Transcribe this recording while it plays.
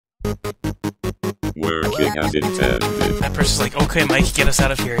working as intended. That person's like, okay, Mike, get us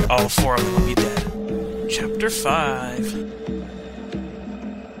out of here. All 4 of them will be dead. Chapter 5.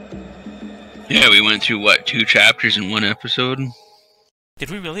 Yeah, we went through, what, 2 chapters in 1 episode? Did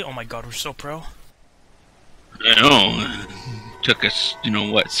we really? Oh my god, we're so pro. I know. Took us,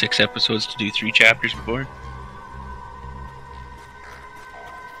 6 episodes to do 3 chapters before?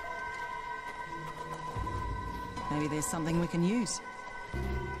 Maybe there's something we can use.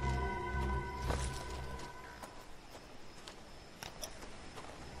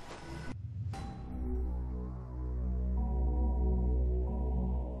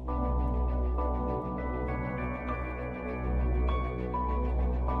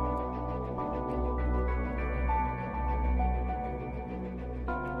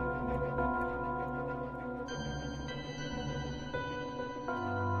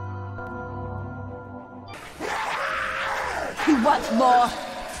 What more?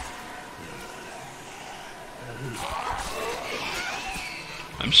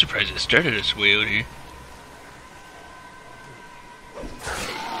 I'm surprised it started us way out here.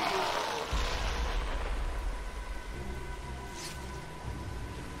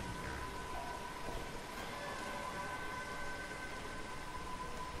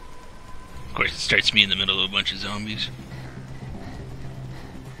 Of course, it starts me in the middle of a bunch of zombies.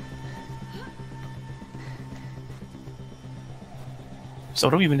 So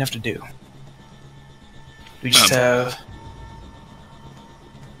what do we even have to do? We just have...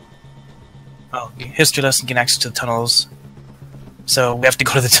 Oh, history lesson, get access to the tunnels. So we have to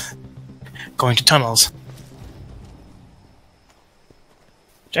go to the... going to tunnels.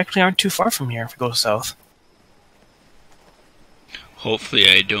 Which actually aren't too far from here if we go south. Hopefully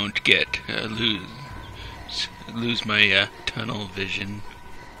I don't get... lose my tunnel vision.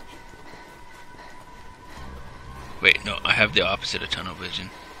 Wait, no, I have the opposite of tunnel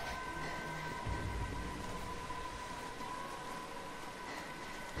vision.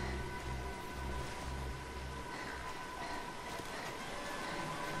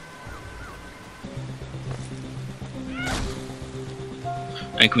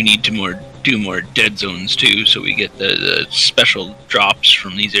 I think we need to do more dead zones too, so we get the special drops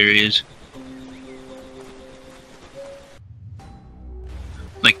from these areas.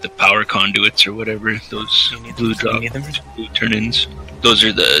 Like the power conduits or whatever, those blue turn-ins. Those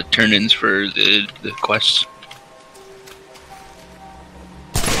are the turn-ins for the quests.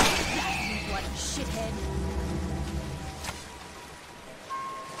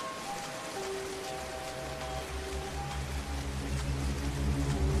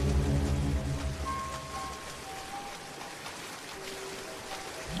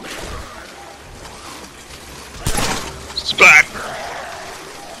 Splat!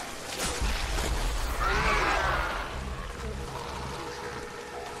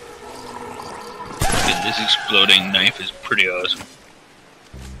 This exploding knife is pretty awesome.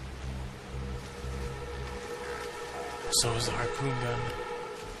 So is the harpoon gun.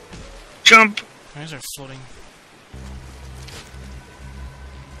 Jump! Why is our floating?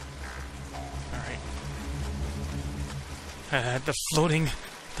 Alright. The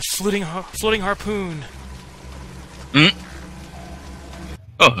floating harpoon. Hmm?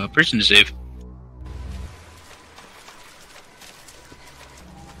 Oh, a person to save.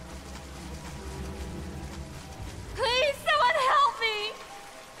 Please, someone help me!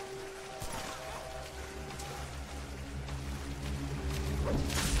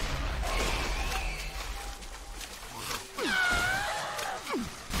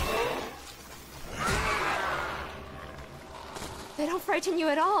 They don't frighten you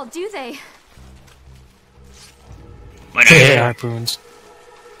at all, do they? Harpoons.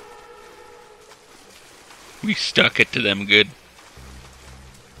 We stuck it to them good.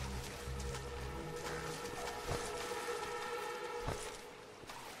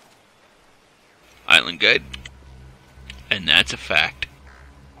 Island guide. And that's a fact.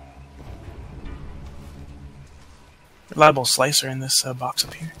 Reliable slicer in this box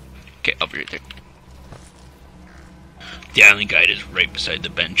up here. Okay, I'll be right there. The island guide is right beside the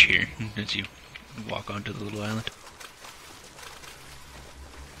bench here as you walk onto the little island.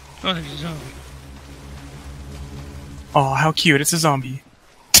 Oh, there's a zombie. Oh, how cute. It's a zombie.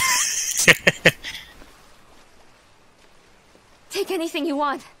 Take anything you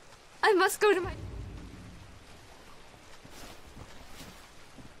want. I must go to my...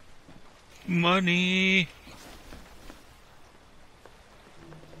 Money!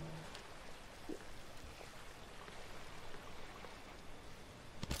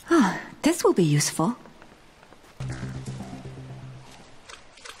 Ah, this will be useful.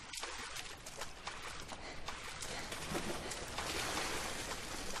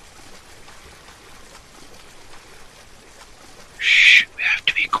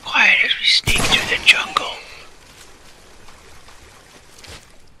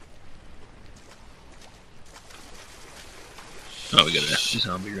 got a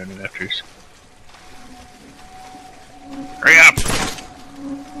zombie running after us. Hurry up!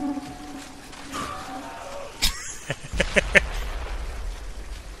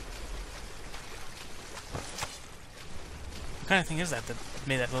 What kind of thing is that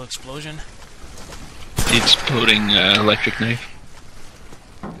made that little explosion? The exploding electric knife.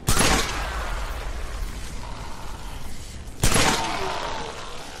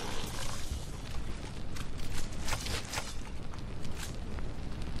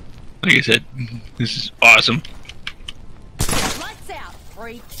 Like I said, this is awesome. Lights out,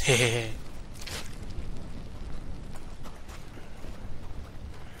 freak.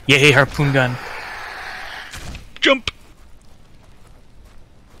 Yay, harpoon gun. Jump!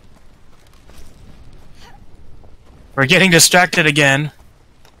 We're getting distracted again.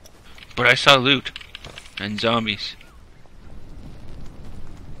 But I saw loot. And zombies.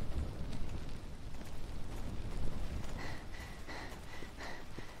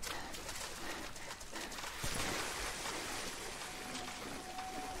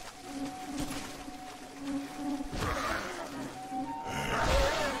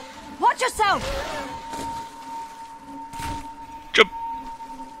 Watch yourself! Jump!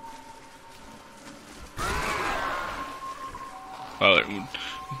 Oh,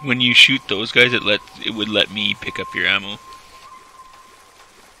 when you shoot those guys, it would let me pick up your ammo.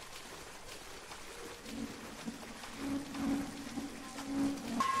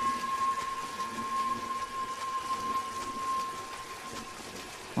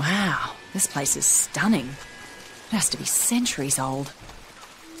 Wow, this place is stunning. It has to be centuries old.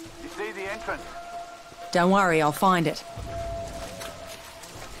 You see the entrance? Don't worry, I'll find it.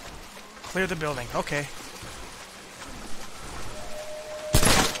 Clear the building. Okay.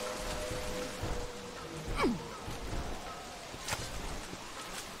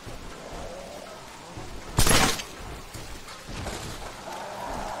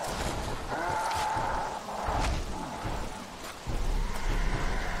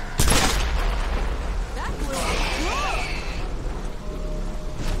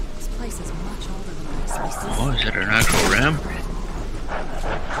 This place is much older than most places. Oh, is that an actual ram?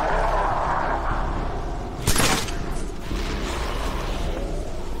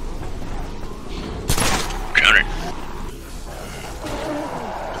 Counter.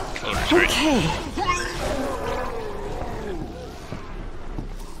 Floater's right. Okay.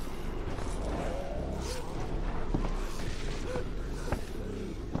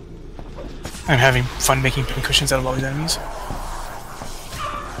 I'm having fun making pincushions out of all these enemies.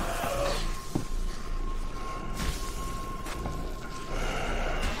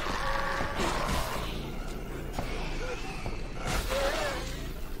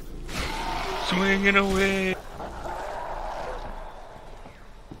 Swinging away.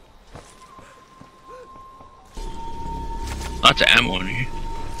 Lots of ammo in here.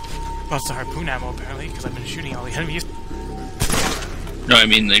 Lots of harpoon ammo, apparently, because I've been shooting all the enemies. No, I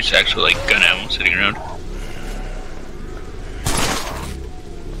mean there's actual like gun ammo sitting around.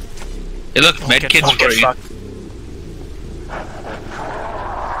 Hey, look, med kits for you. Fucked.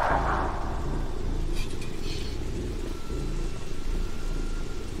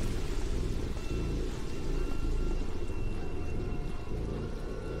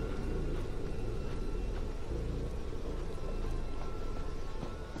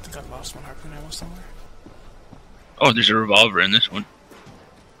 I think I've lost one harpoon ammo somewhere. Oh, there's a revolver in this one.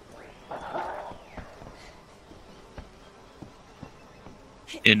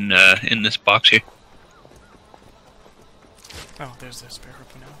 In this box here. Oh, there's the spare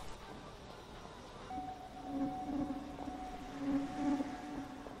harpoon ammo.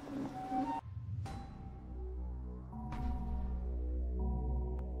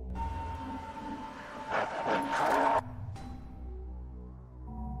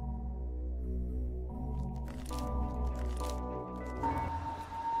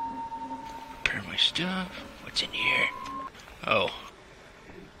 Prepare my stuff. What's in here? Oh.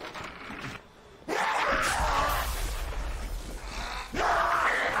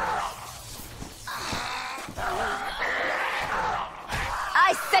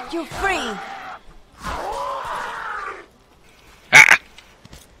 I set you free! Ah!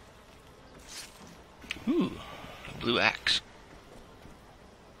 Ooh, a blue axe.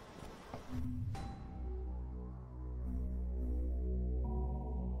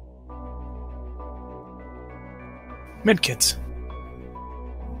 Medkits.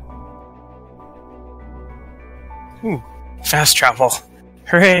 Ooh, fast travel.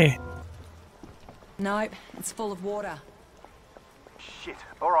 Hooray! Nope, it's full of water. Shit.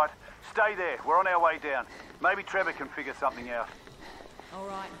 All right. Stay there. We're on our way down. Maybe Trevor can figure something out.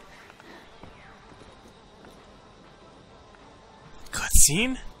 Alright.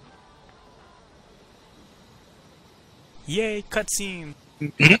 Cutscene? Yay, cutscene!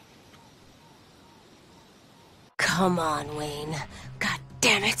 Come on, Wayne. God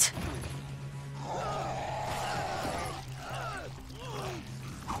damn it.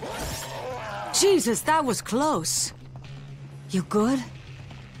 Jesus, that was close. You good?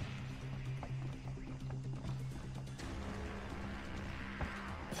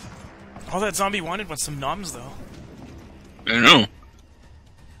 All that zombie wanted was some noms, though. I know.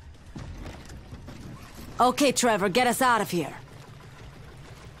 Okay, Trevor, get us out of here.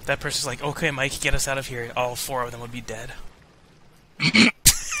 That person's like, okay, Mike, get us out of here. All 4 of them would be dead.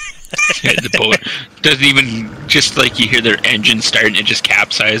 The boat doesn't even, just like you hear their engine start and it just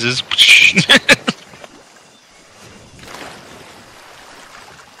capsizes.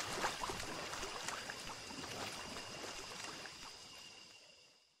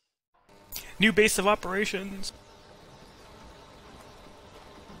 New base of operations.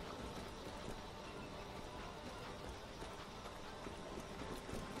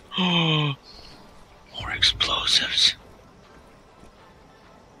 More explosives.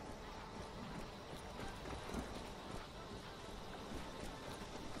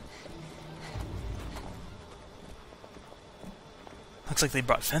 Looks like they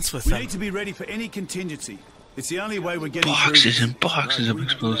brought fence with We them. need to be ready for any contingency. It's the only way we're getting Boxes through. and boxes of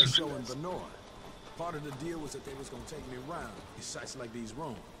explosives. Part of the deal was that they was gonna take me around in sites like these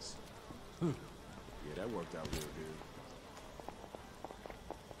ruins. Yeah, that worked out real good.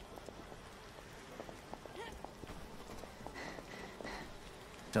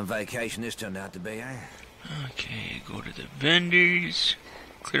 Some vacation this turned out to be, eh? Okay, go to the vendors.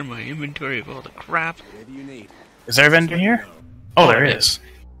 Clear my inventory of all the crap. Whatever you need. Is there a vendor here? Oh, there is.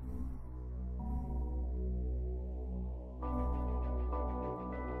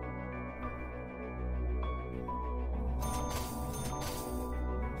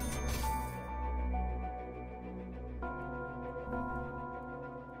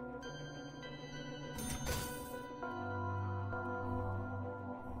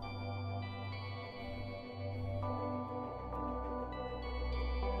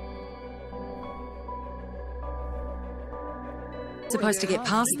 Supposed to get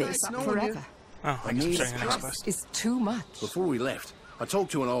past this forever. Oh, I guess we're starting the next quest. It's too much. Before we left, I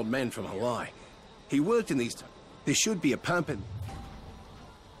talked to an old man from Hawaii. He worked in these. There should be a pump in.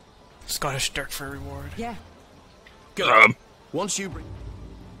 Scottish Dirk for a reward. Yeah. Once you bring.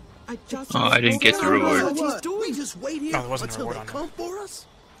 Oh, I didn't get the reward. We just wait here Oh, there wasn't a until reward they on come for us.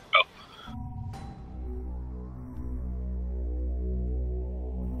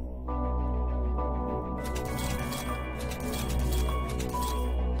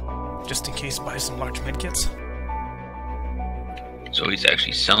 Just in case, buy some large medkits. So he's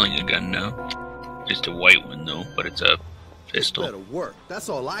actually selling a gun now. Just a white one though, but it's a pistol. Better work. That's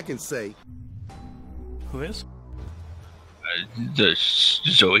all I can say. Who is? The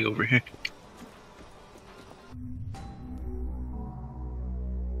Zoe over here.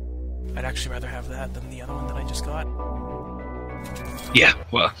 I'd actually rather have that than the other one that I just got. Yeah,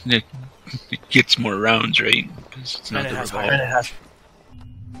 well, it gets more rounds, right? Because it's not And it the has revolver. higher.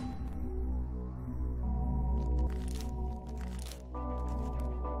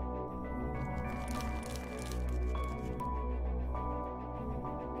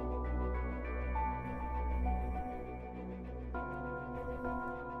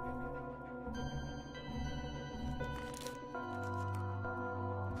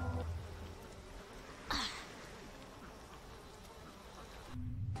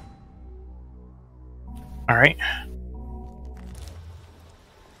 Alright.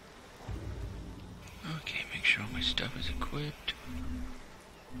 Okay, make sure all my stuff is equipped.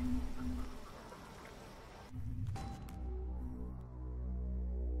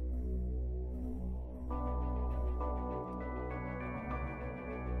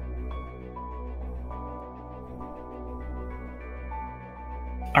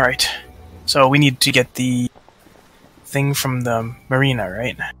 Alright. So we need to get the thing from the marina,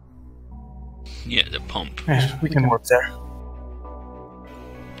 right? Yeah, the pump. Yeah, we can work there.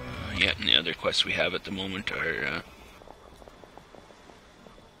 Yeah, and the other quests we have at the moment are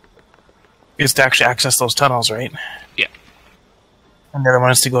Is to actually access those tunnels, right? yeah. And the other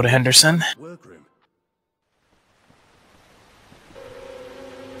one is to go to Henderson. Workroom.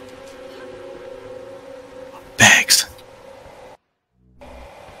 Bags.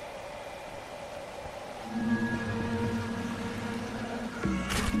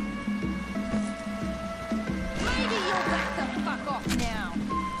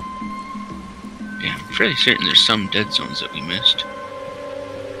 Yeah, I'm fairly certain there's some dead zones that we missed.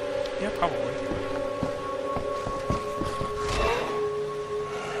 Yeah, probably.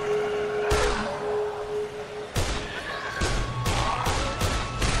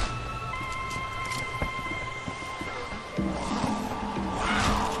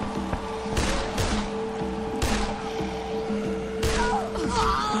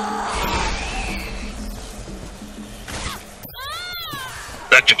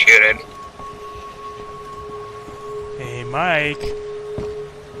 Electrocuted. Hey, Mike.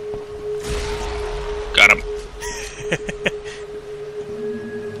 Got him.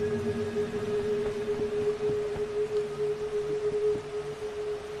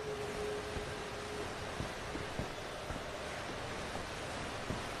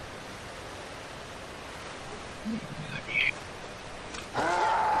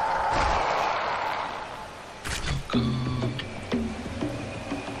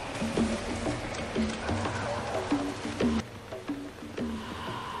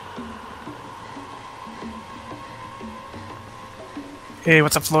 Hey,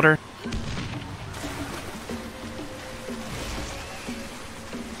 what's up, floater?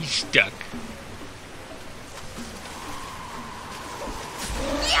 He's stuck.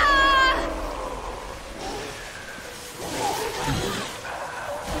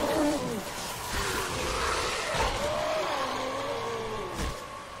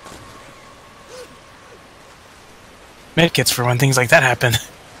 Medkits for when things like that happen.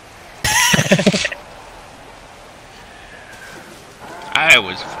 I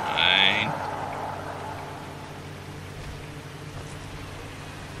was fine.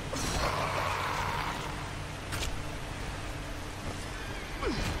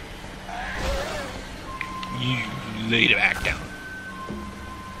 You laid it back down.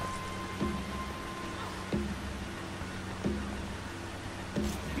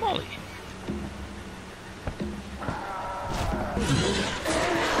 Molly.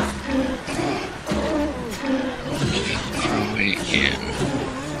 Yeah.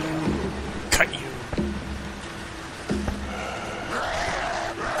 Cut you.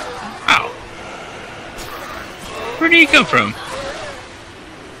 Ow. Where did he come from?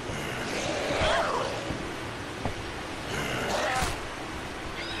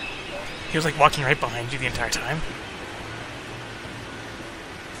 He was like walking right behind you the entire time.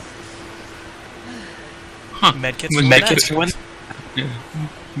 Huh. Medkits for one? Yeah.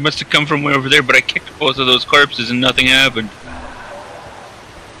 He must have come from way over there, but I kicked both of those corpses and nothing happened.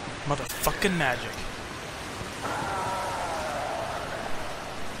 Motherfucking magic.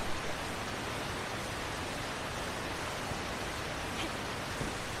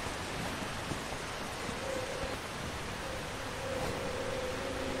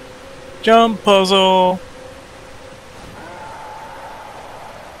 Jump puzzle!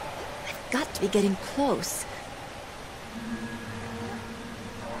 I've got to be getting close.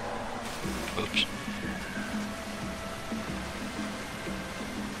 Oops.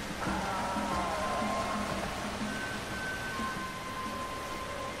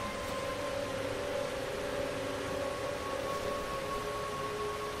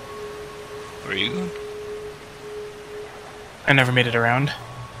 Where are you going? I never made it around.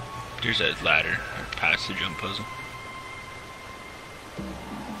 There's a ladder past the jump puzzle.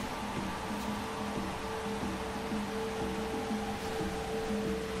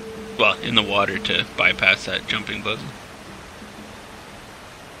 Well, in the water to bypass that jumping puzzle.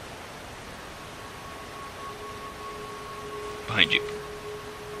 Behind you.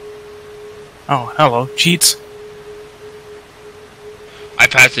 Oh, hello. Cheats. I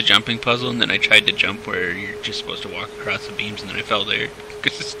passed the jumping puzzle and then I tried to jump where you're just supposed to walk across the beams and then I fell there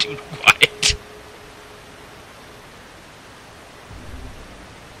because it's too quiet.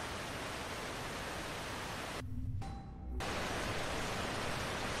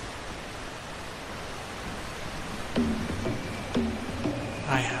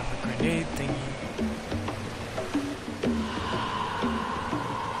 I have a grenade thingy.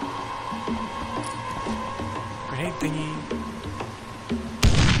 Grenade thingy.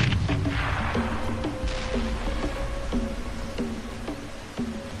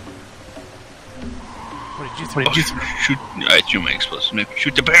 What did you throw? Shoot! I threw my explosive knife.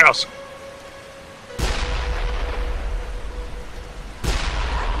 Shoot the barrels!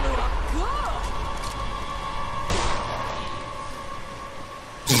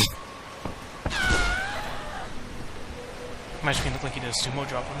 Might just look like he did a sumo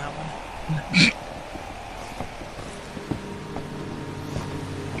drop on that one.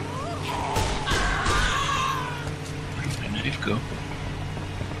 Where'd my knife go?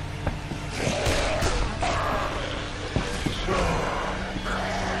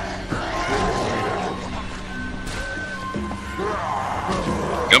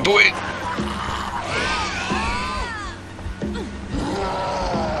 Jump away!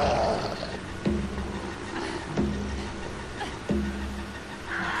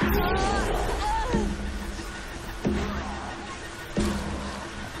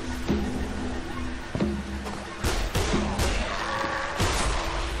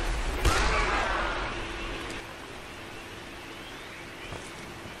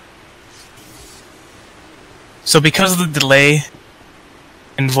 So because of the delay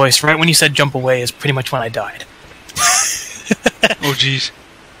in voice, right when you said jump away is pretty much when I died. Oh, jeez.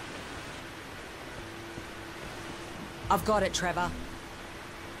 I've got it, Trevor.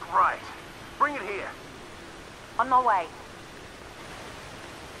 Great. Bring it here. On my way.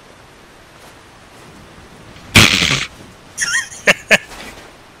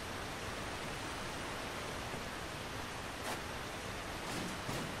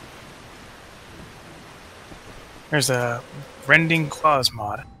 There's a Rending Claws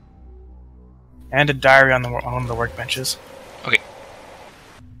mod. And a diary on one of the workbenches. Okay.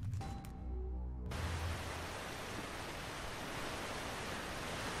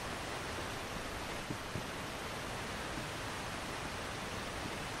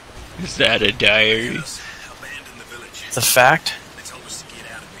 Is that a diary? Abandoned the village. It's a fact. They told us to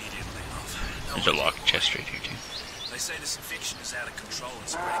get out immediately. There's a locked chest right here, too. They say this infection is out of control and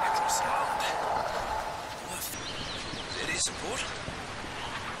spreading across the island. It is support.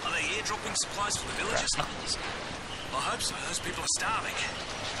 Are they airdropping supplies for the villagers? I hope so. Those people are starving.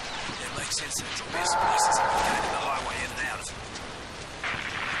 It makes sense to drop air supplies since they're located the highway in and out of.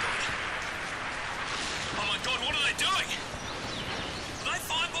 Oh my god, what are they doing? Are they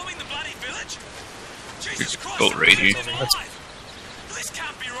firebombing the bloody village? Jesus Christ, boat right here. This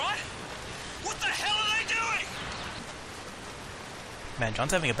can't be right. What the hell are they doing? Man,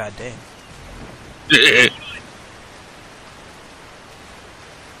 John's having a bad day.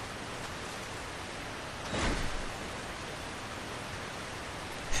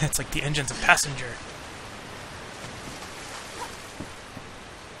 It's like the engine's a passenger.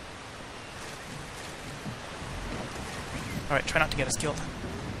 Alright, try not to get us killed.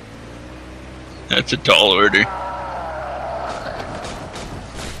 That's a tall order.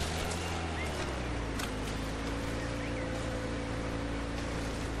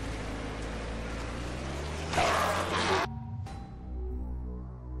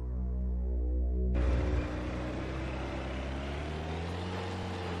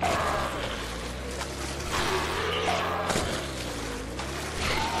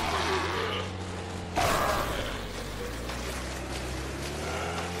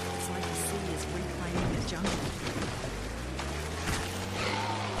 It's like the sea is reclaiming the jungle.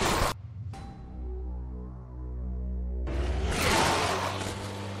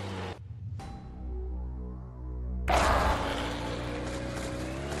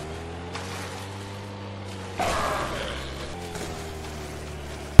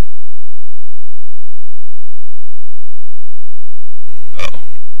 Uh-oh.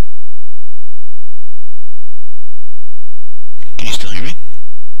 Can you still hear me?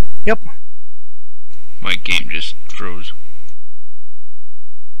 Yep. My game just froze.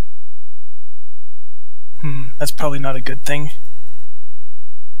 That's probably not a good thing.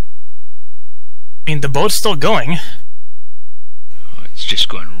 I mean, the boat's still going. Oh, it's just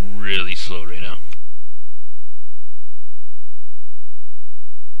going really slow right now.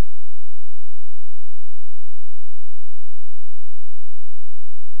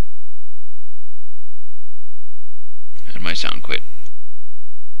 And my sound quit.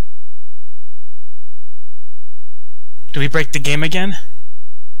 Do we break the game again?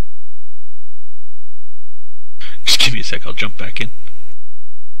 Just give me a sec, I'll jump back in.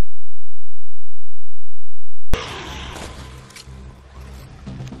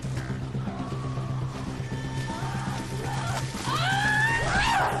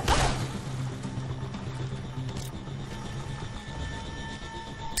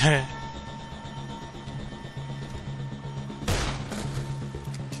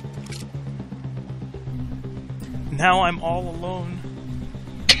 Now I'm all alone.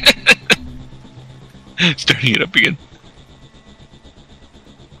 Starting it up again.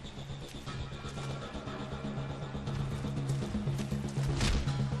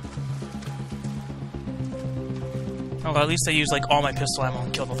 Oh, well, at least I used like all my pistol ammo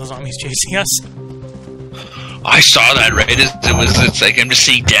and killed all the zombies chasing us. I saw that right as it's like I'm just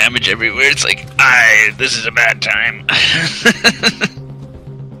seeing damage everywhere. It's like, this is a bad time.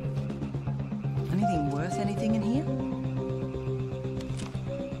 Anything worth anything in here?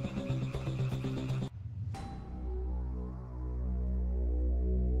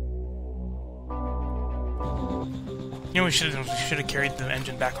 You know, we should have carried the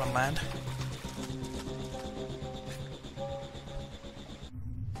engine back on land.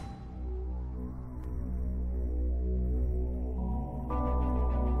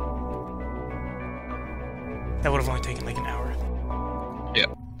 That would have only taken like an hour.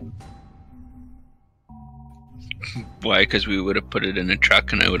 Yep. Why? Because we would have put it in a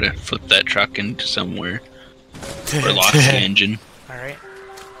truck and I would have flipped that truck into somewhere. Or lost the engine. Alright.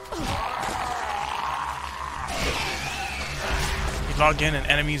 log in and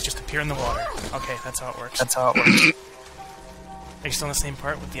enemies just appear in the water. Okay, that's how it works. That's how it works. Are you still in the same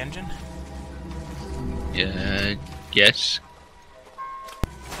part with the engine? Yeah, yes.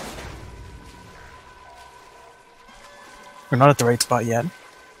 We're not at the right spot yet.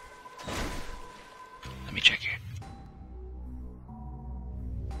 Let me check here.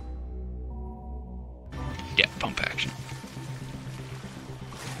 Yeah, pump action.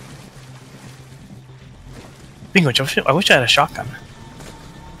 Speaking of which, I wish I had a shotgun.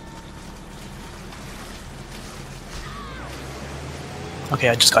 Okay,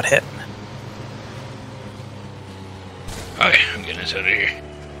 I just got hit. Okay, I'm getting us out of here.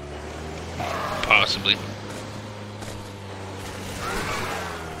 Possibly.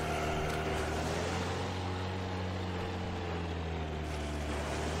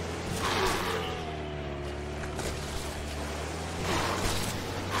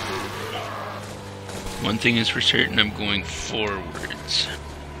 One thing is for certain, I'm going forwards.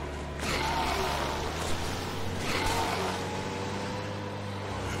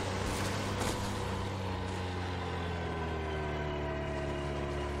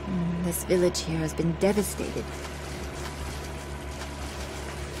 This village here has been devastated.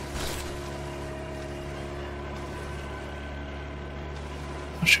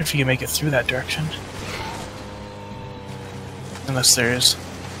 Not sure if you can make it through that direction. Unless there's a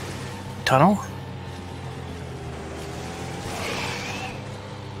tunnel.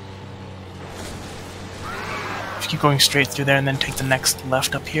 If you keep going straight through there and then take the next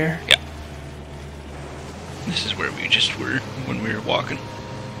left up here. Yeah. This is where we just were when we were walking.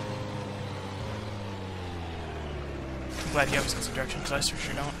 I'm glad you have a sense of direction, because I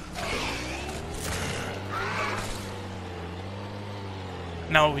sure don't.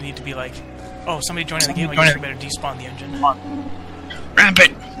 Now we need to be like, oh, somebody joining the game, I guess we better despawn the engine. Ramp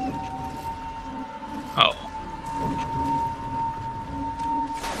it! Oh.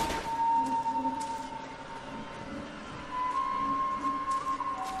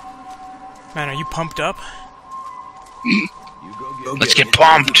 Man, are you pumped up? Let's get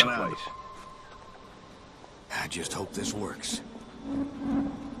pumped! I just hope this works.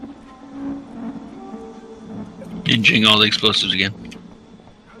 Hinging all the explosives again.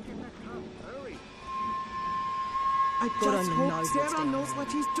 I just hope Sarah knows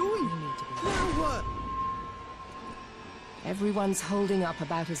what he's doing. Now what? Everyone's holding up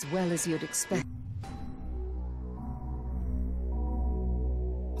about as well as you'd expect.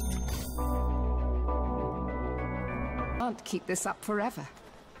 Can't keep this up forever.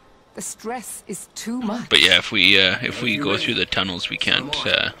 The stress is too much. But yeah, if we go through the tunnels, we can't.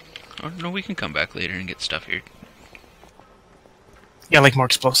 Oh no, we can come back later and get stuff here. Yeah, like more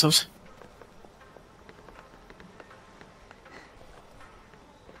explosives.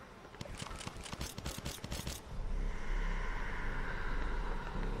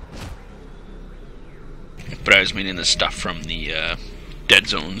 But I was meaning the stuff from the dead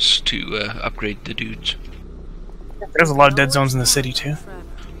zones to upgrade the dudes. There's a lot of dead zones in the city too.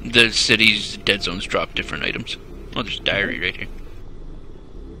 The city's dead zones drop different items. Oh, there's a diary right here.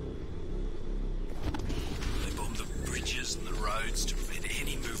 They bombed the bridges and the roads to prevent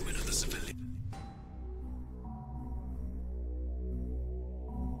any movement of the civilians.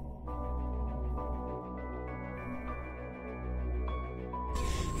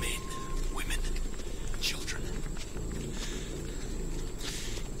 Men, women, children.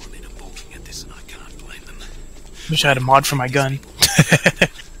 Women are balking at this and I can't blame them. Wish I had a mod for my gun.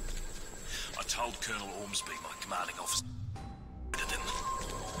 I told Colonel Ormsby, my commanding officer,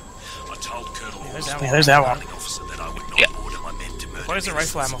 I told Colonel Ormsby, there's that one. commanding officer, that I would not order my men to murder. Where's the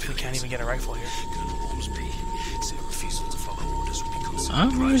rifle ammo if we can't even get a rifle here? Colonel Ormsby said a refusal to follow orders would be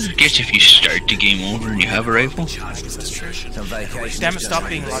I guess if you start the game over and you have a rifle. I guess that's true. Some vacation. Damn it, stop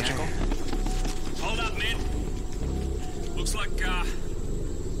being logical. Hold up, men. Looks like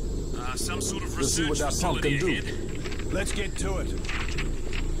some sort of research facility ahead. Let's get to it.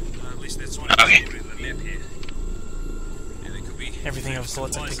 At least that's what Okay. it's on the map here. And it could be Everything of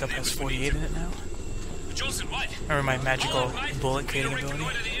bullets I pick up has 48 in it now. Johnson, wait. Remember my magical bullet creating ability?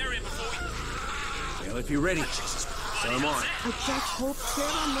 Well, if you're ready, so am I. I just hope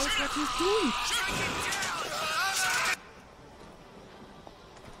Sarah knows what he's doing.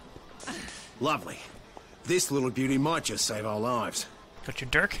 Lovely. This little beauty might just save our lives. Got your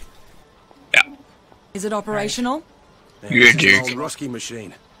dirk? Yeah. Is it operational? You're a This is jerk. an old Rusky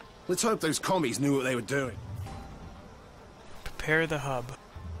machine. Let's hope those commies knew what they were doing. Prepare the hub.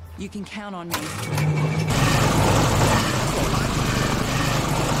 You can count on me. I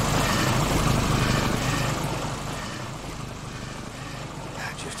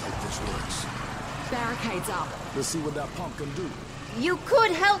just hope this works. Barricades up. Let's see what that pump can do. You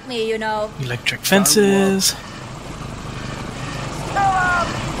could help me, you know. Electric fences.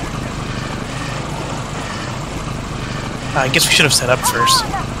 I guess we should have set up first.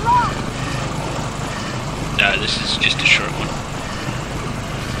 Nah, this is just a short one.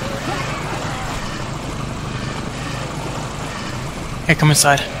 Hey, come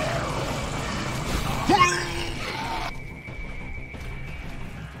inside.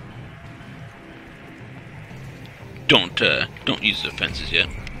 Don't use the fences yet.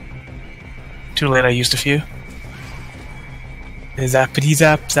 Too late, I used a few. Zappity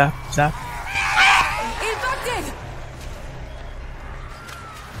zap, zap, zap. Infected!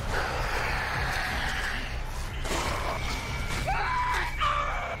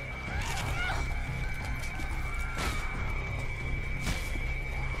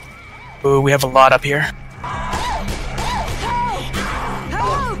 Ooh, we have a lot up here.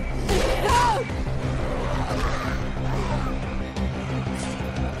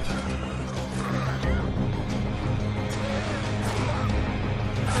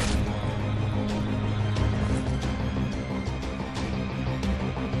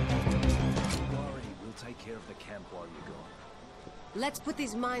 Let's put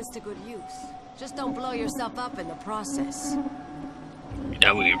these mines to good use. Just don't blow yourself up in the process.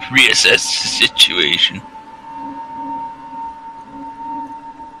 Now we reassess the situation.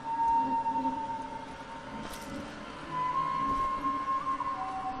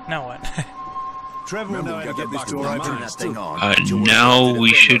 Now what? Trevor will know how to get this door open. Now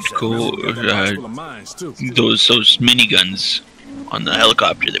we should go those miniguns on the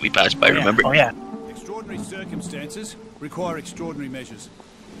helicopter that we passed by. Remember? Oh yeah. Extraordinary circumstances require extraordinary measures.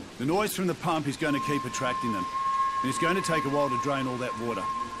 The noise from the pump is going to keep attracting them. And it's going to take a while to drain all that water.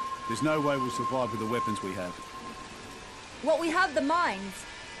 There's no way we'll survive with the weapons we have. Well, we have the mines.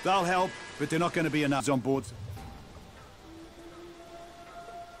 They'll help, but they're not going to be enough on board.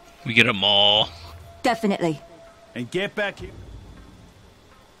 We get them all. Definitely. And get back here.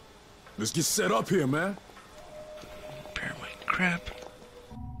 Let's get set up here, man. Repair my crap.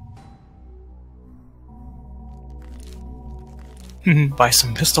 Buy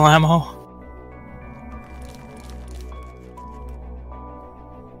some pistol ammo.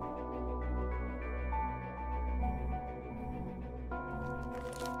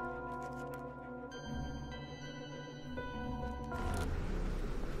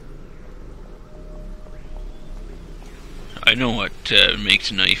 I know what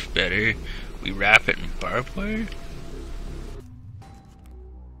makes a knife better. We wrap it in barbed wire.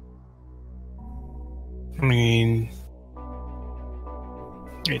 I mean,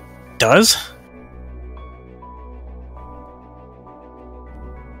 it does?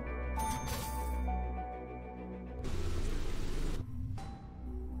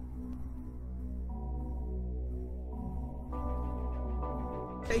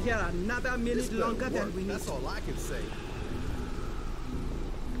 Stay here another minute longer than we need. That's all I can say.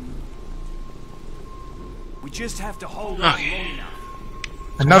 We just have to hold on long enough.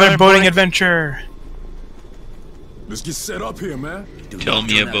 Another boating adventure! Let's get set up here, man. Tell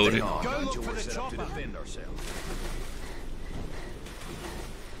me about it. Go look for the chopper.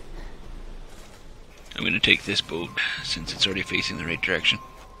 I'm gonna take this boat since it's already facing the right direction.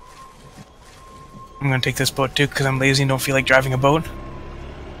 I'm gonna take this boat too because I'm lazy and don't feel like driving a boat.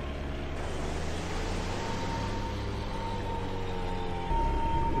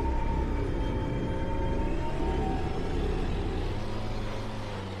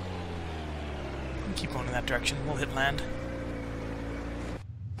 Keep going in that direction, we'll hit land.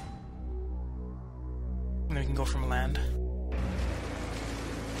 And then we can go from land.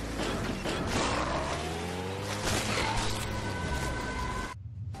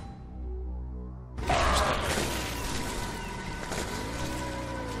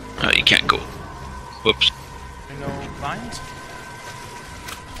 You can't go. Whoops. No vines?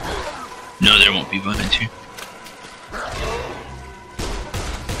 No, there won't be vines here.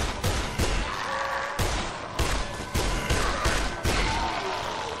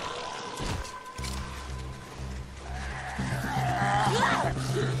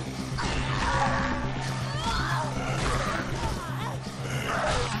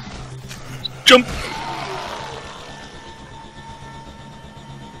 Jump!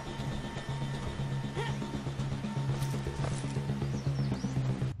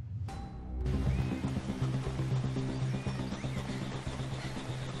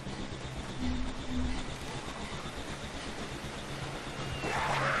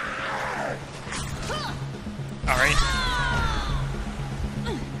 Alright.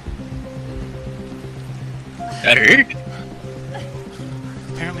 That hurt?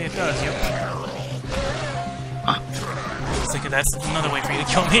 Apparently it does, yep. It's like, that's another way for you to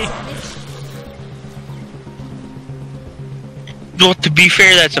kill me. Well, to be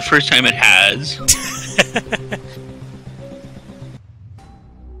fair, that's the first time it has.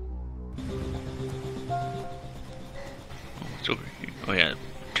 What's over here? Oh yeah,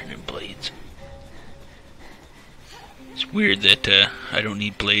 turning blades. It's weird that I don't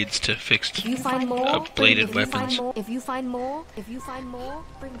need blades to fix If you find more, bladed weapons. If you find more,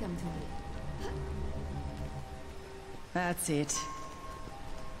 bring them to me. That's it.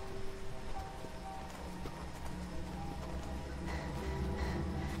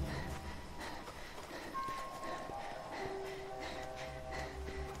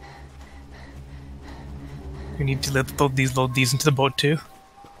 You need to load these into the boat too.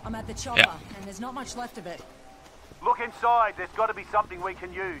 I'm at the chopper, and there's not much left of it. Look inside. There's got to be something we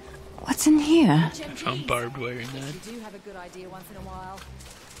can use. What's in here? I found barbed wire in that. You do have a good idea once in a while.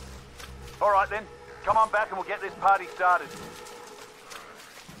 All right then. Come on back and we'll get this party started.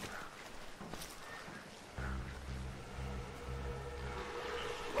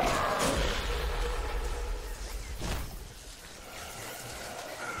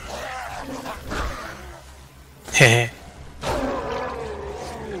 Heh.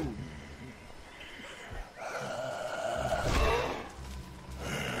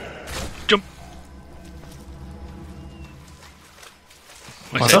 Jump.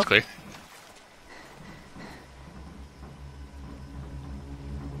 What's up? Clear.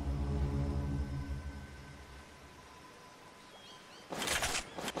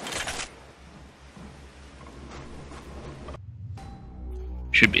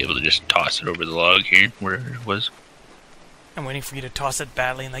 Should be able to just toss it over the log here, wherever it was. I'm waiting for you to toss it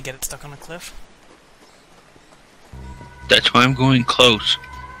badly and then get it stuck on a cliff. That's why I'm going close.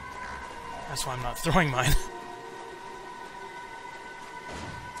 That's why I'm not throwing mine.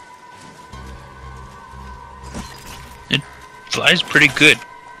 It flies pretty good.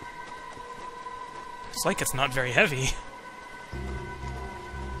 It's like it's not very heavy.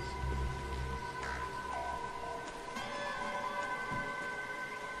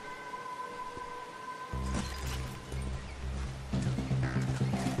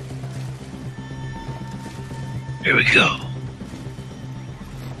 Here we go.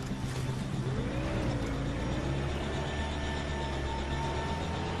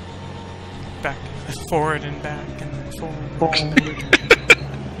 Back, forward and back, and then forward.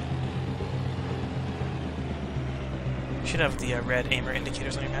 You should have the red aimer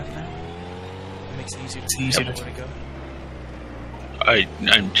indicators on your map now. It makes it easier to know where to go.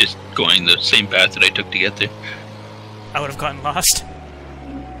 I'm just going the same path that I took to get there. I would have gotten lost.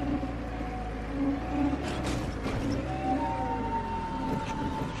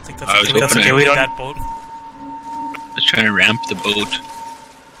 I was hoping that boat. I was trying to ramp the boat.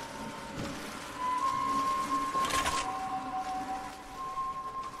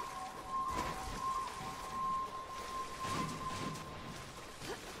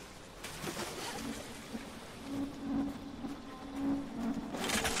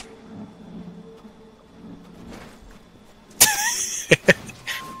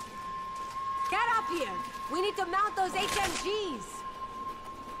 Get up here! We need to mount those HMGs!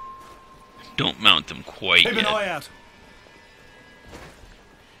 Don't mount them quite Keep yet. an eye out.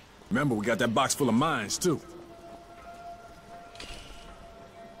 Remember, we got that box full of mines, too.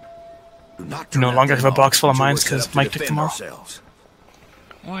 You no longer have a box full of mines because Mike took them all.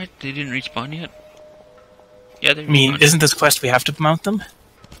 What? They didn't respawn yet? Yeah, they I mean, respawned. isn't this quest we have to mount them?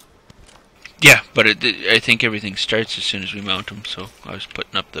 Yeah, but I think everything starts as soon as we mount them, so I was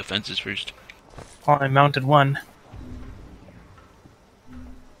putting up the fences first. Well, I mounted one.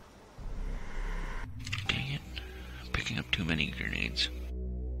 Dang it. I'm picking up too many grenades.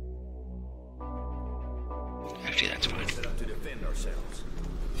 Actually, that's fine.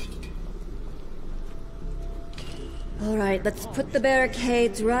 All right, let's put the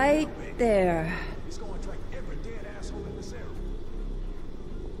barricades right there.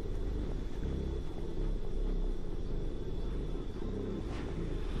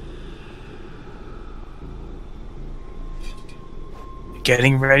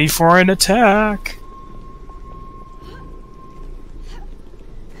 Getting ready for an attack.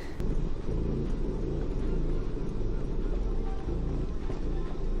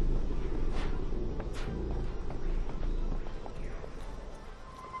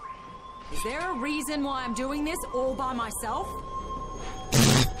 Is there a reason why I'm doing this all by myself?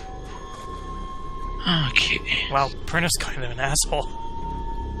 Okay. Wow, Prentice kind of an asshole.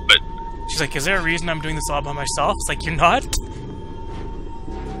 But She's like, is there a reason I'm doing this all by myself? It's like, you're not?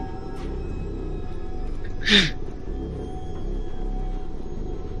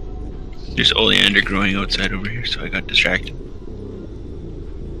 there's oleander growing outside over here, so I got distracted.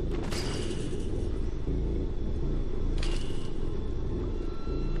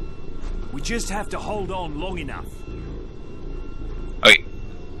 We just have to hold on long enough. Okay.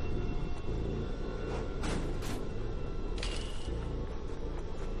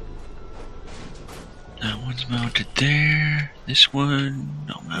 That one's mounted there. This one,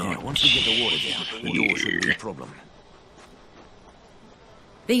 no mount. Yeah, once we get the water down, the door shouldn't be a problem.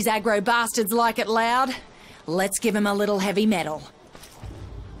 These aggro bastards like it loud. Let's give them a little heavy metal.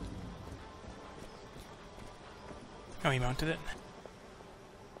 Oh, he mounted it?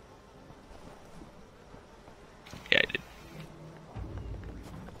 Yeah, I did.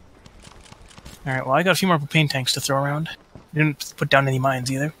 Alright, well, I got a few more propane tanks to throw around. Didn't put down any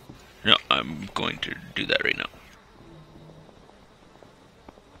mines either. No, I'm going to do that right now.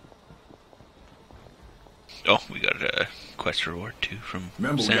 Oh, we got a quest reward too from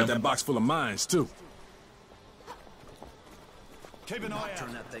Remember, Sam. we got that box full of mines too. Keep an eye out.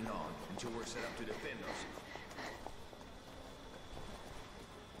 Turn that thing on until we're set up to defend us.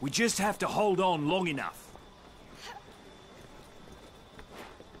 We just have to hold on long enough.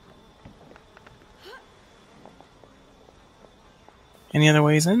 Any other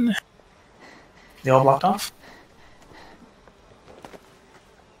ways in? They all blocked off?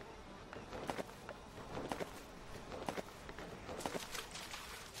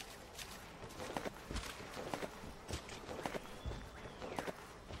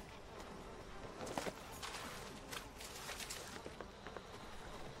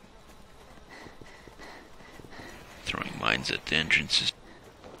 Throwing mines at the entrances.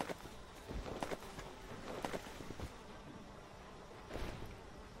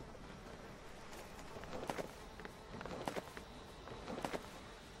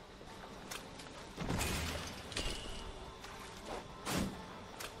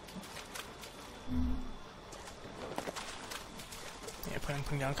 Yeah,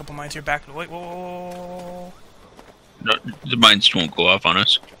 putting down a couple mines here. Back. Wait, whoa. No, the mines won't go off on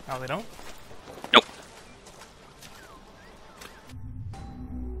us. Oh, they don't? Nope.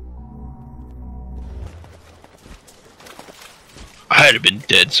 I'd have been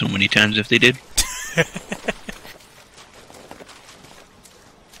dead so many times if they did.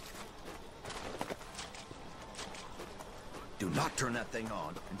 Do not turn that thing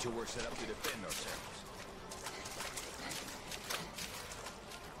on until we're set up to defend ourselves.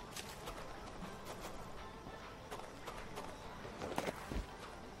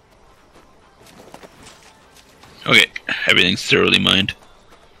 Okay, everything's thoroughly mined.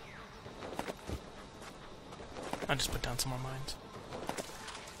 I'll just put down some more mines.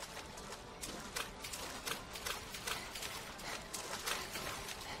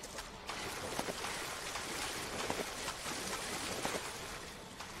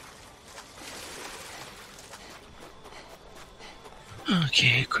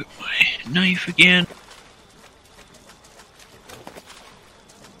 Okay, equip my knife again.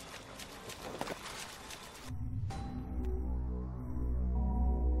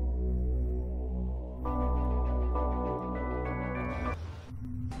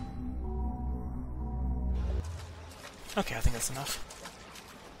 Okay, I think that's enough.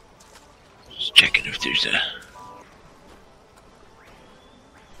 Just checking if there's a...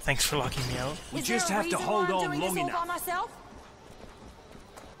 Thanks for locking me out. We just have to hold on long enough.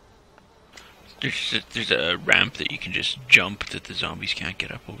 There's a ramp that you can just jump that the zombies can't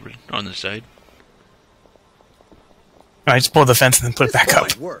get up over on the side. Alright, just pull the fence and then put it back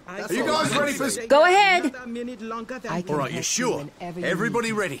up. Are you guys ready for... Go ahead. Alright, you sure?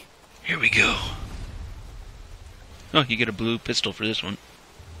 Everybody ready? Here we go. Oh, you get a blue pistol for this one.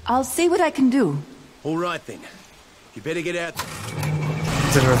 I'll see what I can do. Alright then. You better get out.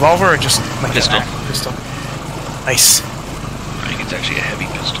 Is it a revolver or just like Pistol. a pistol? Nice. I think it's actually a heavy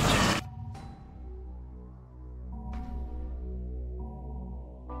pistol.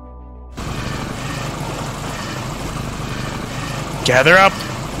 Gather up!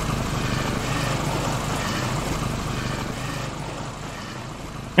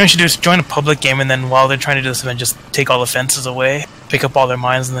 What we should do is join a public game and then while they're trying to do this event, just take all the fences away, pick up all their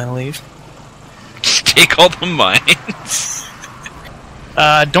mines and then leave. Just take all the mines?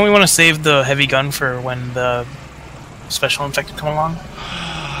 Don't we want to save the heavy gun for when the special infected come along?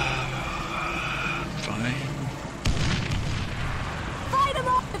 Fine. Fight them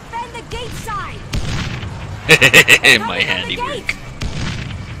off! Defend the gate side! My handiwork.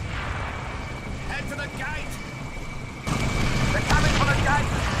 Head to the gate! They're coming for the gate!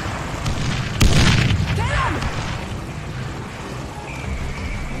 Get them!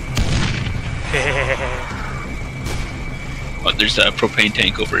 Oh, there's a propane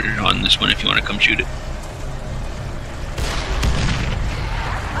tank over on this one if you want to come shoot it.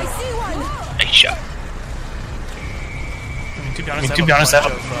 I see one! Nice shot. I mean, to be honest, I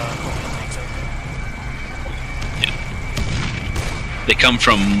have a bunch of propane tanks. They come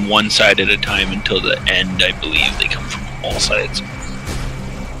from one side at a time until the end, I believe. They come from all sides.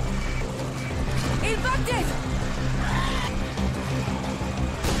 Infected!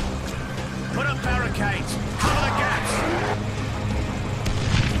 Put up barricades. Cover the gaps.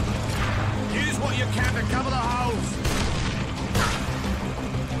 Use what you can to cover the holes.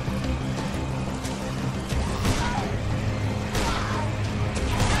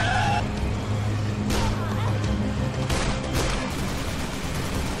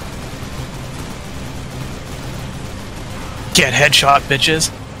 Get headshot,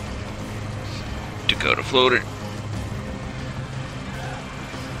 bitches. Dakota floater.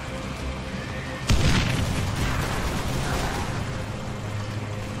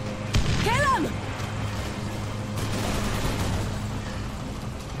 Kill him!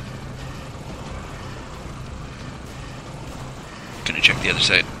 Gonna check the other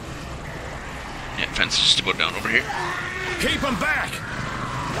side. Yeah, fence is just about down over here. Keep them back.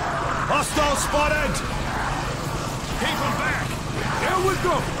 Hostile spotted. Keep them back. Here we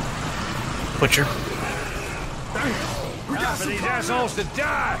go. Butcher. We got for these assholes to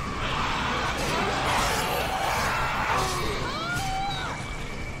die.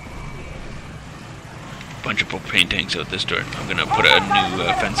 Bunch of propane tanks out this door. I'm gonna put a new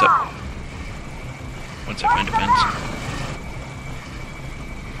fence up. Once I find a fence.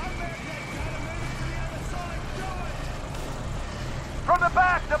 From the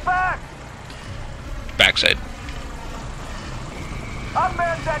back, the back. Backside.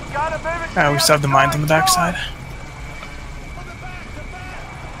 We still have the mines on the backside.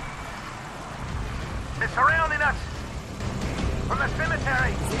 They're surrounding us. From the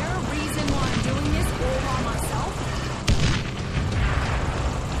cemetery. Is there a reason why I'm doing this all by myself?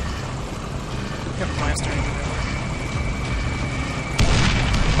 Yep, mine's starting to go.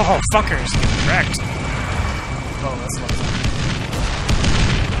 Oh, fuckers. Get wrecked. Oh, that's a lot of fun.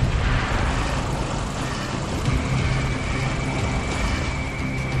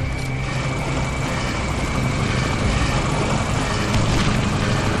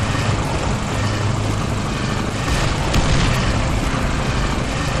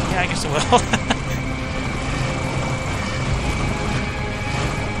 I guess it will.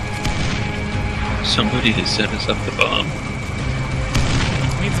 Somebody has set us up the bomb.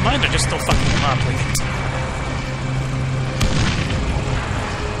 I mean, the mines are just still fucking them up. Like,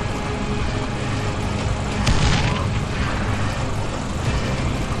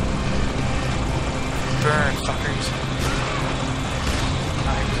 burn, fuckers.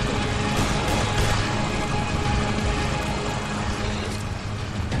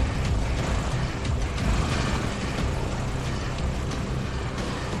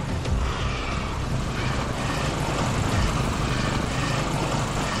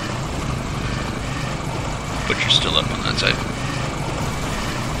 But you're still up on that side.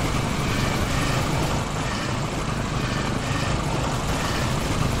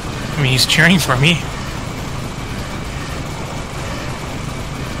 I mean, he's cheering for me.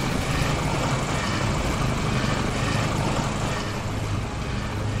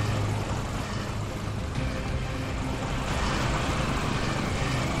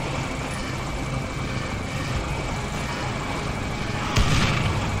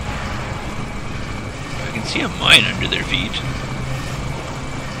 See a mine under their feet.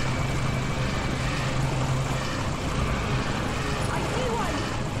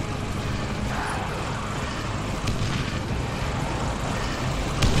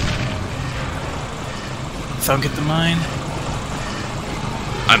 So get the mine.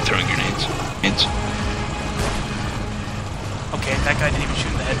 I'm throwing grenades. Grenades. Okay, that guy didn't even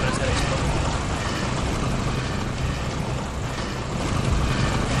shoot in the head, but his head exploded.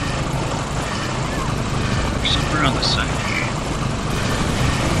 Somewhere on the side here.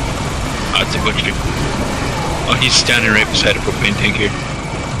 Oh, it's a butcher. Oh, he's standing right beside a propane tank here.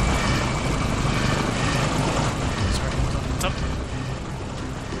 Sorry, what's up?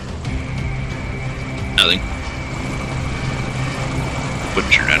 Nothing.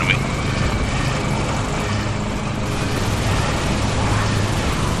 Butcher ran away.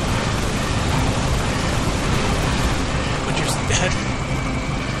 Butcher's dead.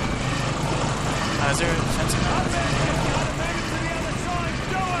 Is there a fence in that?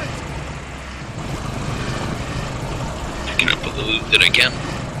 Picking up all the loot that I can.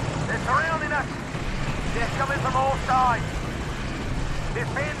 They're surrounding us. They're coming from all sides.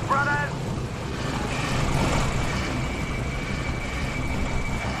 Defend, brothers.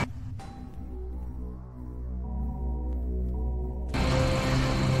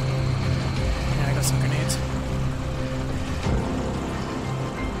 Yeah, I got some grenades.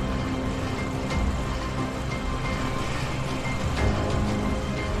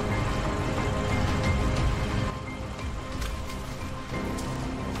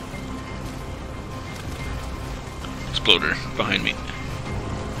 exploder behind me.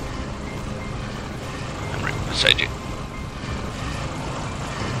 I'm right beside you.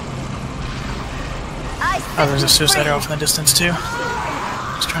 Oh, there's a suicider off in the distance too.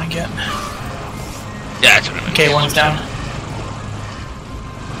 Just trying to get. Yeah, that's what I meant. Okay, one's down.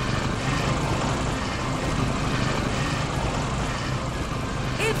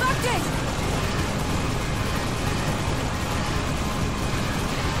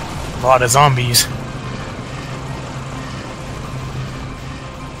 A lot of zombies.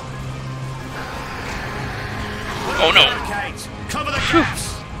 Oh no! Cover the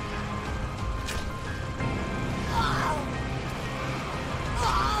gaps.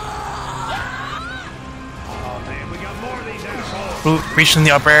 Oh man, we got more of these assholes. Reaching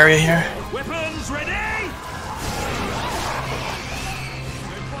the upper area here. Weapons ready.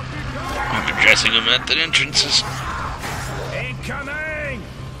 I'm addressing them at the entrances. Incoming.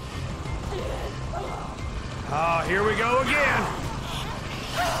 Ah, here we go again.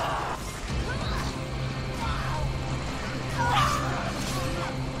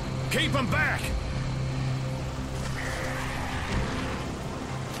 Keep them back.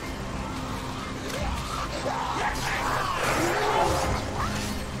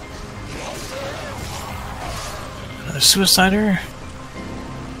 Another suicider.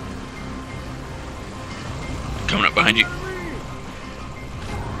 Coming up behind you.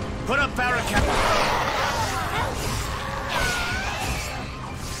 Put up barricade.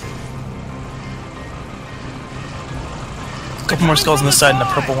 A couple more skulls on this side and a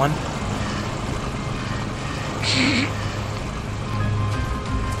purple one.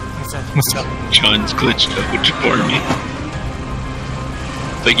 What's up? John's glitched out for me.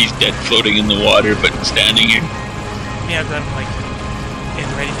 It's like he's dead floating in the water, but standing here. Yeah, but I'm like in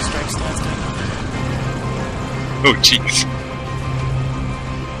ready to strike stance. Oh jeez.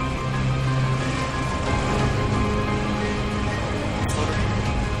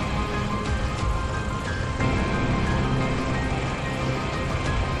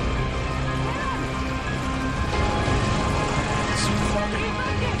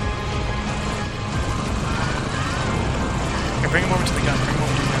 Bring him over to the gun. Bring him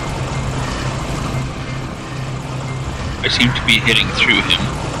over to the gun. I seem to be hitting through him.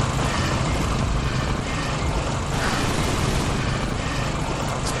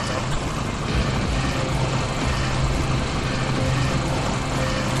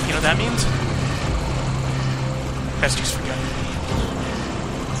 You know what that means? Best use for gun.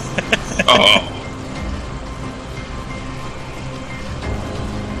 Oh.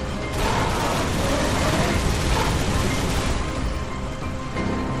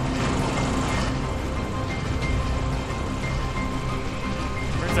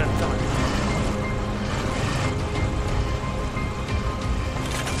 Where's that gun?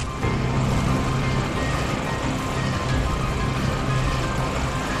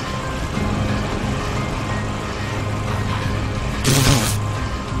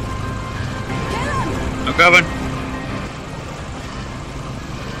 I'm coming.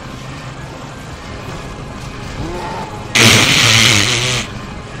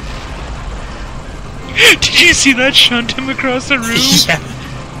 Did you see that shunt him across the room? Yeah.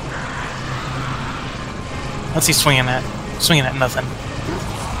 What's he swinging at? Swinging at nothing.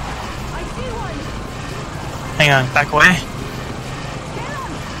 Hang on, back away.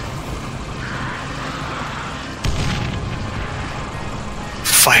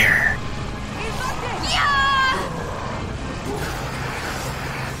 Fire.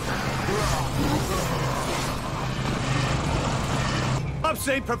 I've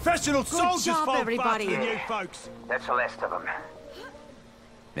seen professional soldiers job, fall everybody. faster than you folks. That's the last of them.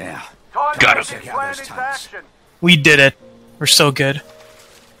 Yeah. Got him. Check out those tunnels. We did it. We're so good.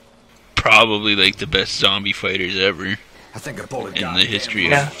 Probably like the best zombie fighters ever I think I pulled a in the history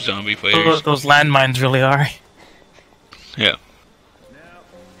Yeah. of zombie fighters. Those landmines really are. Yeah.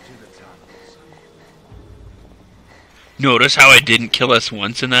 Notice how I didn't kill us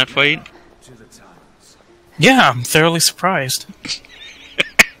once in that fight? Yeah, I'm thoroughly surprised.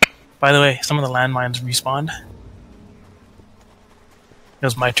 By the way, some of the landmines respawned. It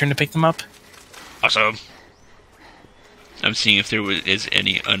was my turn to pick them up. Awesome. I'm seeing if there is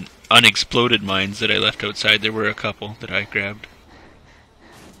any unexploded mines that I left outside. There were a couple that I grabbed.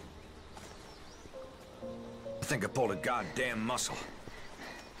 I think I pulled a goddamn muscle.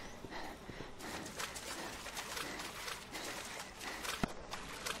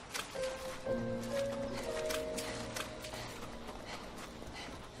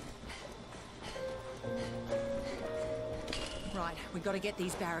 Right, we've got to get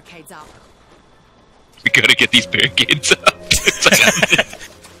these barricades up. We gotta get these barricades up.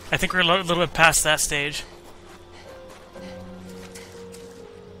 I think we're a little bit past that stage.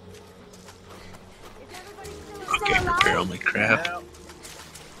 all my crap.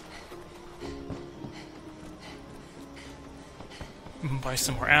 Buy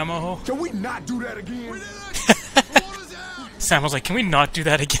some more ammo. Can we not do that again? Sam was like, "Can we not do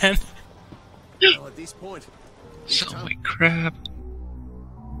that again?" Well, at this point, So my crap.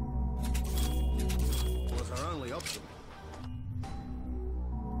 was our only option.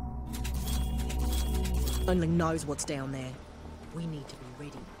 Only knows what's down there. We need to be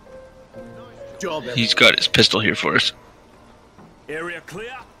ready. Job. He's got his pistol here for us. Area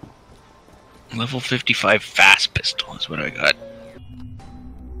clear. Level 55 fast pistol is what I got.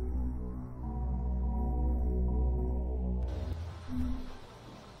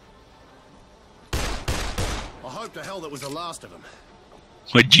 I hope to hell that was the last of them.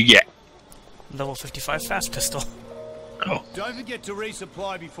 What'd you get? Level 55 fast pistol. Oh. Don't forget to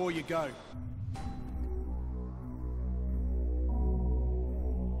resupply before you go.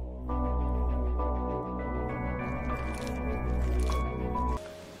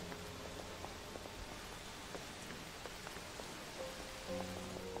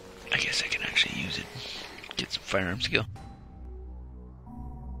 I guess I can actually use it. Get some firearm skill.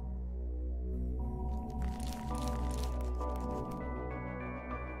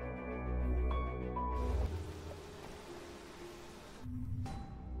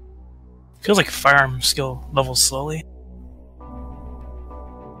 Feels like firearm skill levels slowly.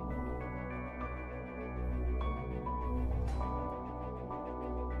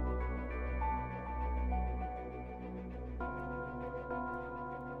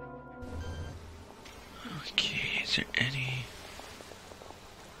 Okay, is there any...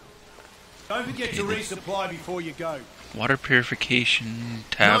 Don't forget to resupply before you go. Water purification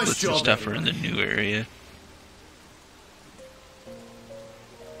tablets and stuff are in the new area.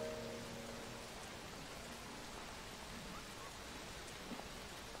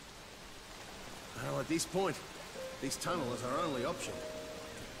 Well, at this point, this tunnel is our only option.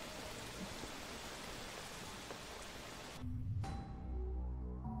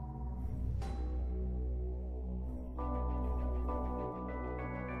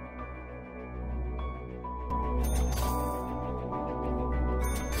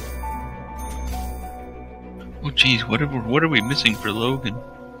 Oh geez, what are we missing for Logan?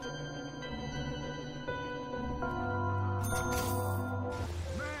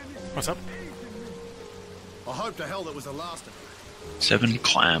 What's up? I hope to hell that was the last of them. 7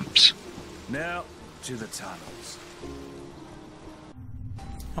 clamps. Now, to the tunnels.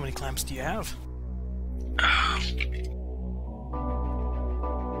 How many clamps do you have? I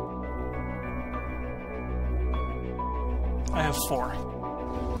have 4.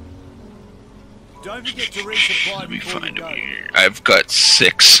 Don't forget to resupply Let me before you find go. him here. I've got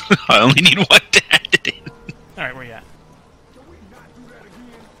 6. I only need 1 to add it in. Alright, where you at?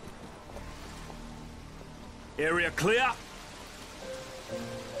 Area clear.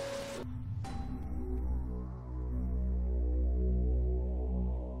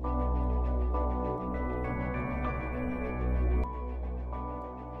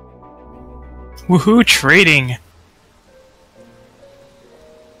 Woohoo, trading!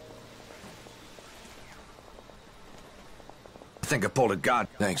 I think I pulled a god.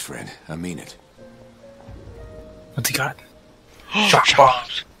 Thanks, Fred. I mean it. What's he got? Shock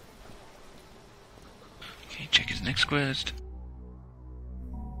bombs. Okay, check his next quest.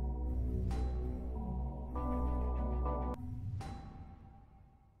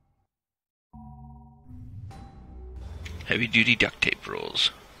 Heavy duty duct tape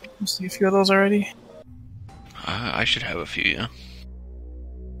rolls. See a few of those already. I should have a few, yeah.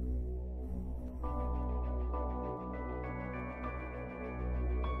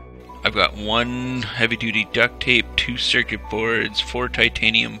 I've got 1 heavy-duty duct tape, 2 circuit boards, 4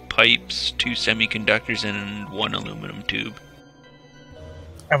 titanium pipes, 2 semiconductors, and 1 aluminum tube.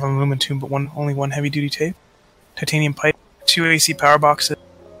 I have an aluminum tube, but only one heavy-duty tape. Titanium pipe, 2 AC power boxes,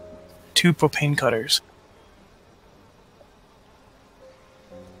 2 propane cutters.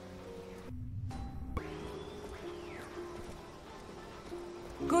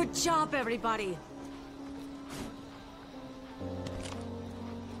 Good job, everybody.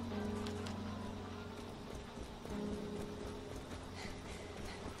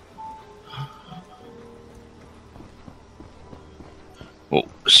 Oh,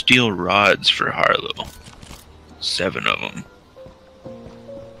 steel rods for Harlow. 7 of them.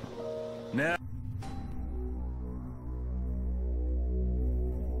 Now.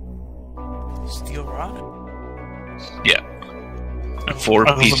 Steel rod? Yeah. And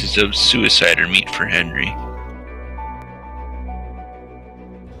 4 pieces of suicider meat for Henry.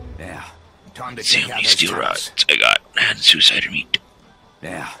 Yeah. Time to It's the check out only those steel tunnels. rods I got, and suicider meat.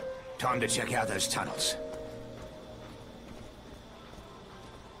 Yeah. Time to check out those tunnels.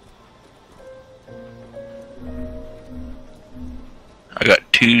 I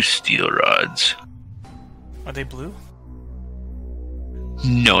got 2 steel rods. Are they blue?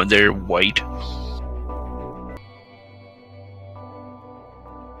 No, they're white.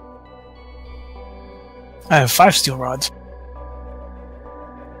 I have 5 steel rods.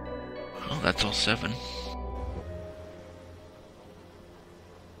 Oh, that's all 7.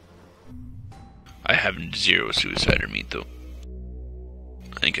 I have 0 suicider meat though.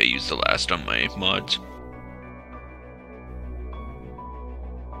 I think I used the last on my mods.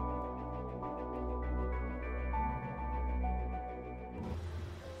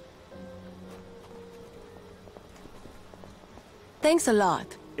 Thanks a lot.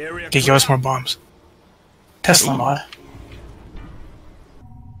 Okay, give us more bombs. Tesla mod.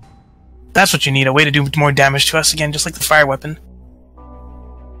 That's what you need, a way to do more damage to us again, just like the fire weapon.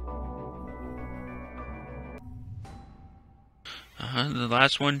 The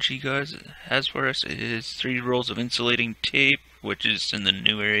last one she has for us is 3 rolls of insulating tape, which is in the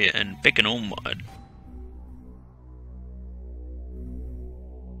new area, and pick an old mod.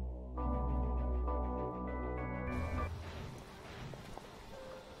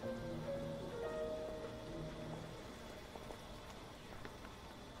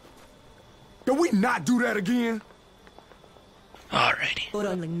 Can we not do that again? Alrighty. God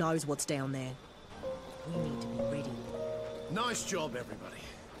only knows what's down there. We need to be ready. Nice job, everybody.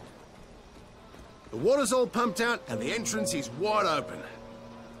 The water's all pumped out and the entrance is wide open.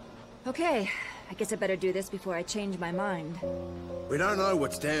 Okay, I guess I better do this before I change my mind. We don't know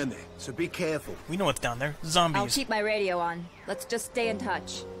what's down there, so be careful. We know what's down there. Zombies. I'll keep my radio on. Let's just stay in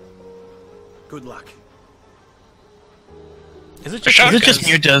touch. Good luck. Is it just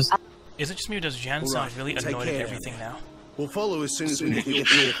me or does... Is it just me or does Jan sound really annoyed at everything now? We'll follow as soon as we feel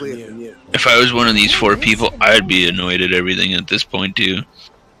clear from you. If I was one of these 4 people, I'd be annoyed at everything at this point too.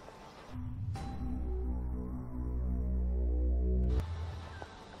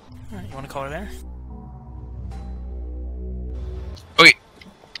 Alright, you want to call her there? Okay.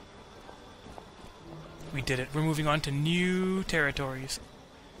 We did it. We're moving on to new territories.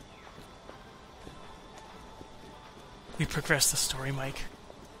 We progressed the story, Mike.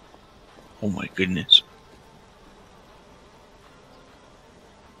 Oh my goodness.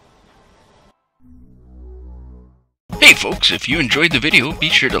 Hey folks, if you enjoyed the video, be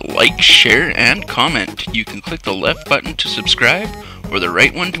sure to like, share, and comment. You can click the left button to subscribe, or the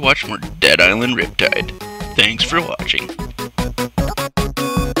right one to watch more Dead Island Riptide. Thanks for watching.